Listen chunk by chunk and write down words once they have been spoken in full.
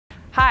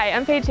Hi,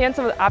 I'm Paige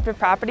Hansen with Optive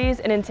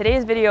Properties, and in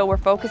today's video we're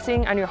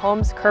focusing on your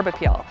home's curb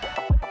appeal.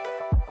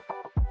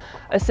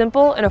 A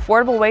simple and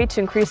affordable way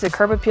to increase the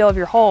curb appeal of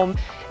your home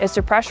is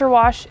to pressure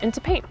wash into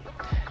paint.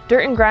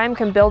 Dirt and grime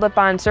can build up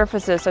on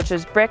surfaces such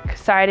as brick,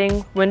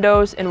 siding,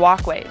 windows, and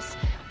walkways.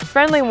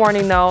 Friendly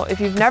warning though,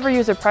 if you've never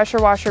used a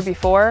pressure washer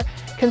before,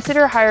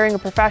 consider hiring a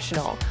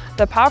professional.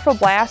 The powerful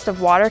blast of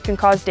water can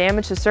cause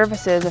damage to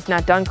surfaces if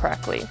not done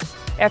correctly.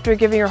 After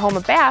giving your home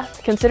a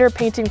bath, consider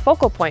painting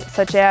focal points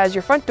such as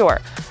your front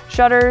door,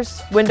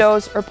 shutters,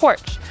 windows, or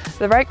porch.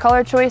 The right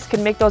color choice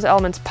can make those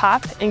elements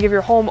pop and give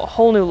your home a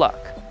whole new look.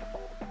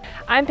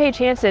 I'm Paige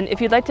Hansen.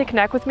 If you'd like to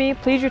connect with me,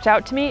 please reach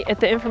out to me at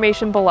the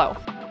information below.